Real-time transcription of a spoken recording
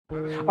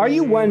Are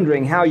you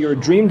wondering how your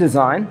dream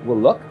design will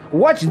look?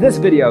 Watch this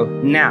video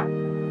now.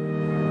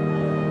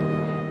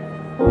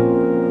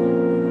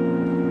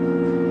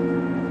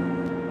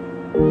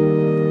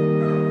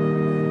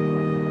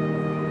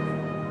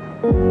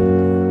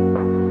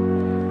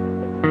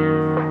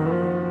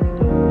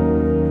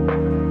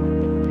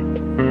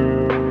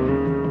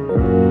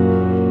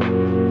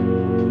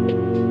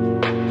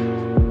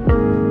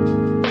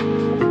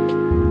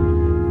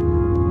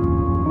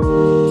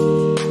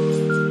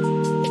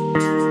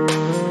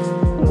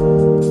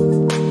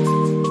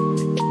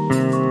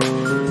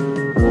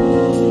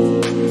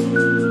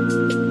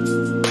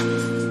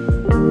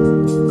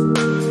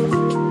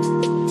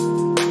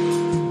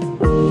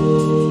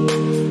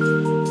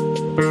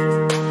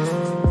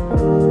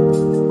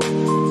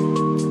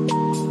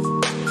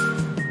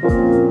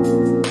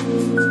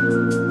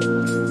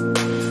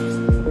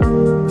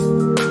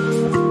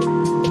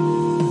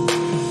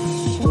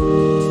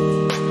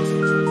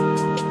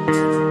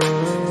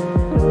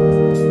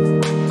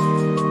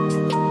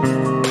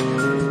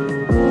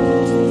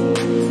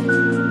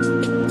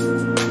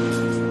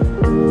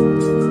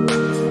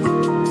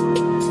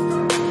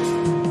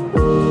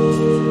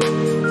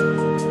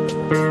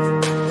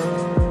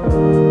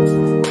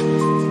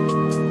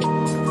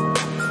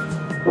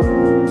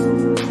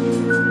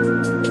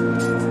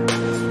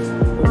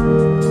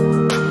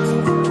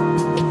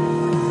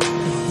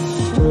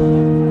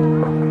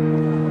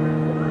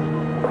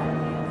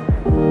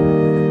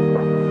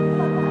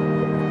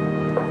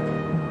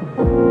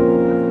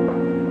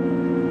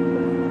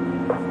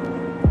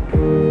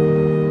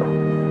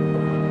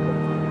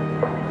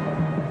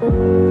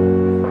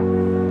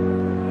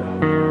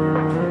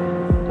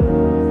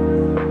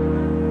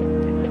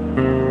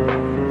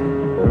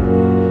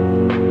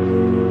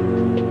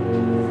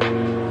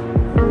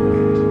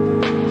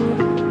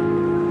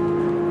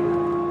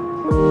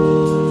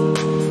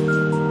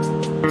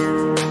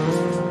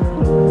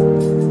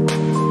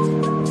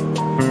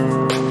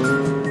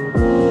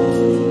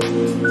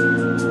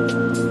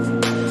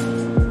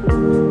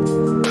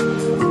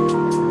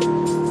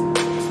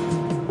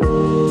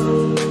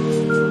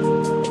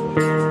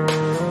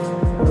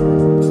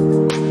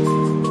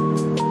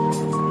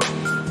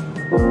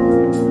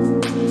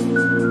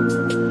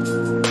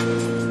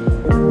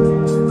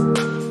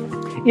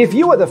 If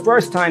you are the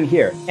first time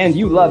here and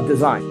you love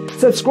design,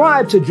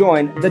 subscribe to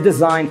join the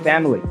design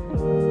family.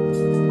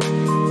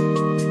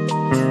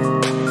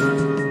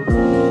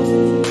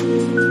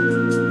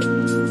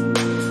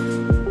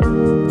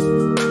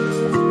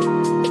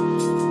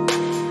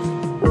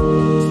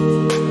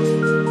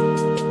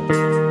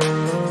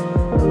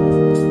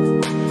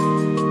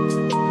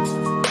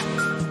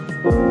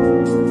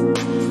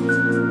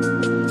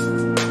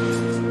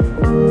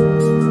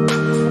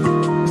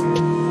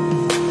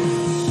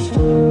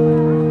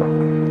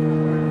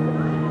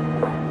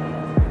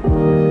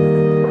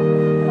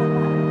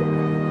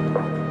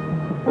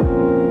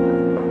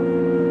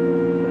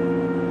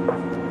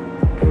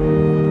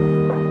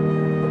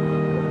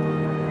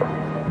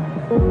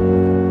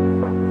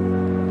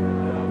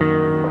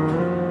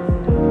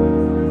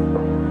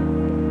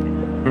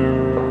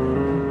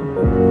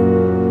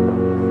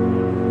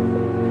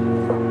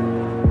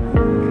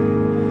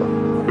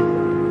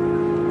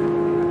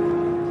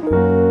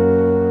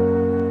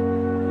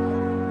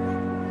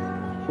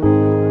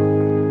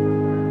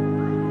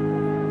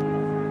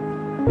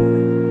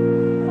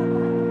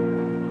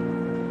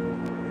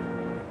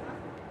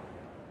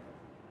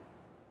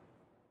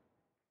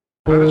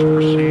 Let us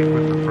proceed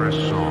with the first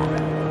song.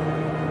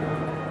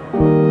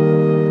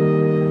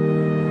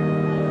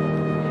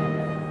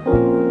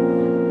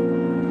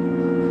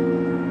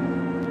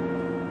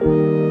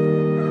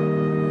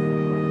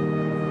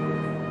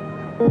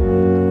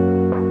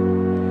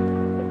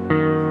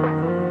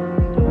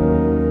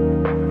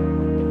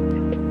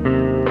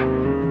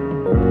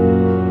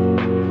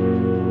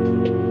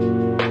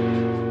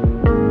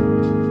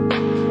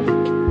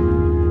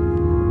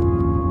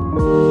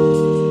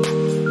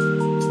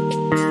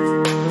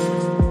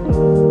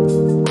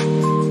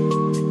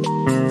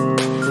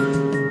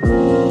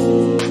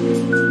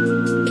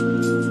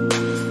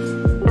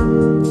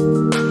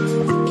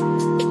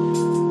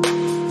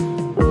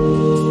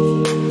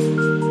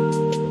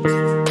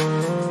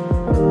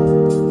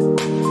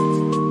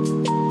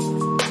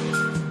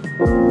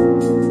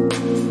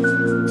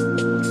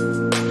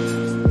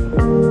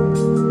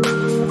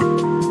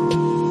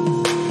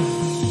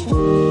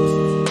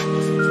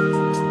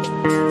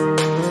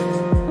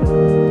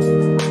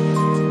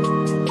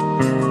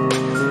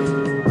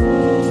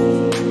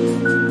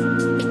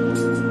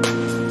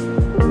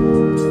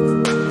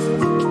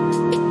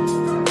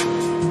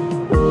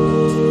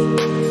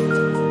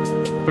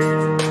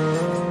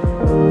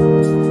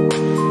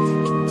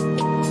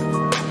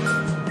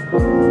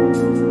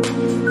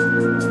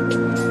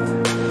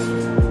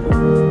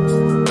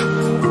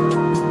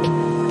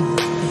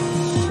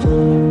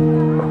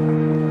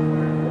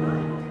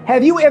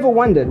 Have you ever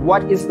wondered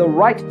what is the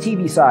right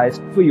TV size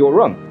for your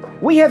room?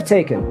 We have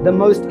taken the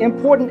most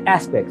important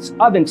aspects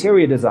of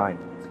interior design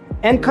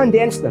and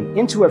condense them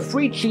into a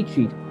free cheat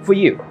sheet for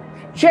you.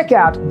 Check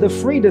out the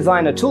free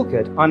designer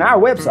toolkit on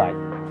our website,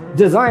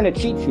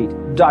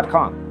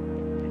 designercheatsheet.com.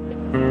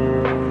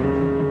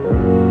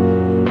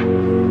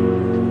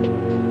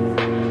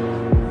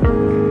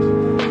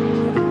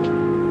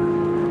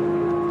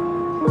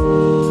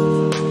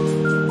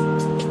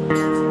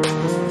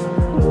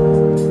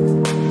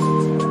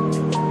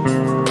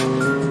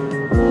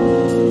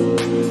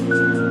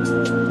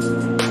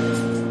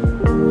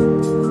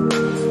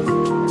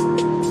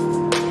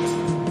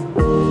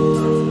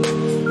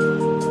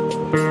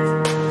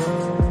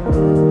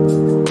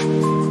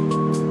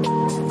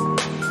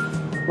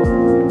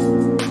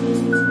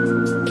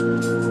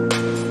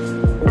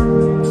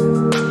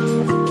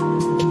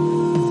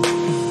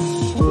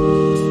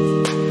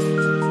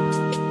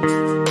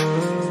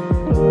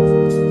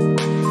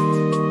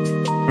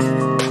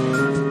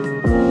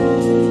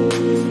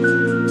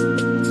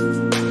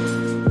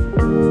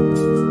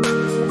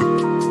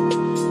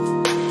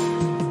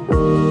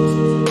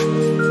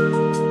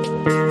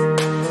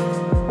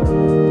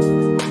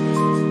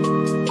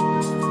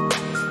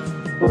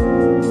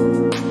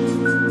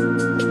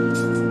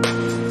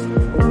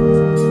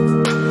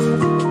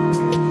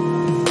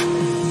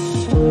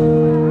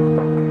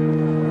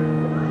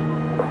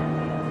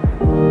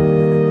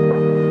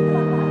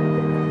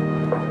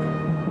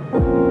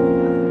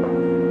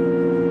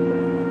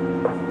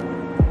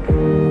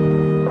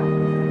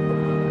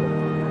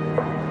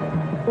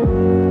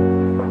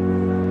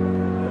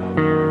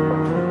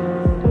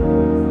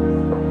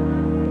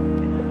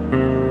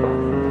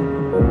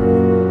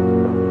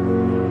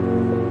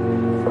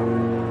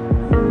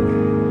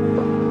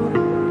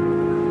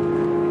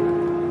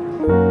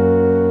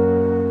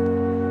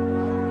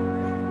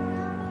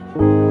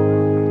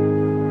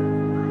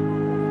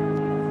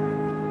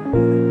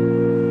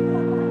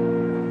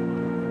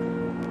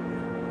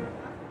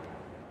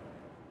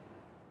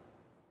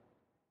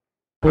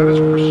 Let us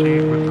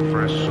proceed with the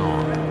first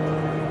song.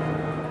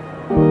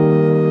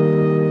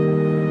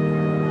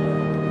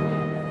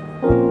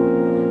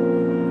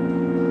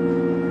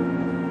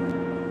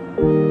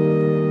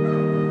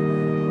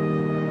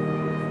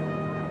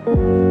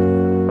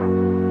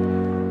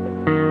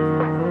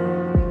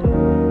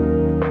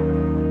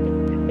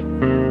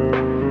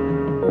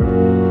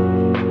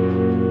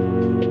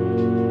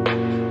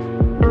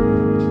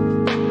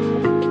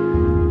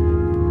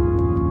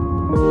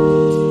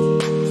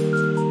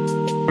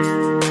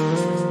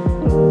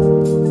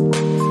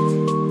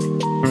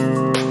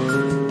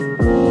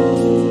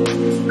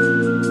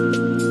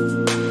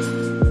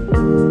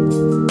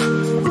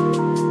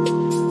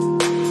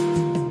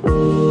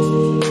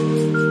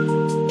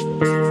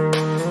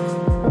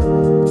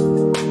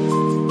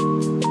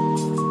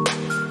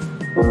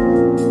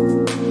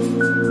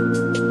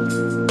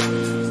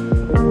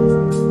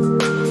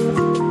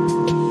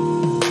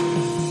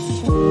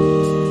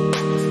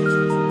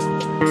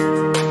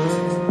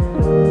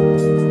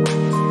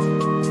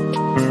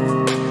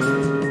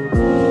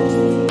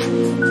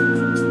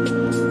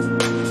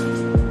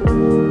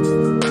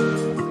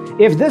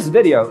 If this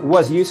video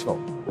was useful,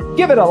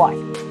 give it a like.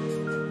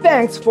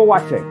 Thanks for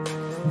watching.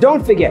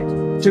 Don't forget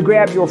to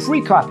grab your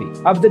free copy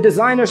of the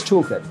Designer's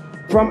Toolkit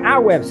from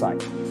our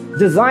website,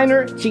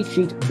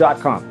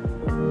 designercheatsheet.com.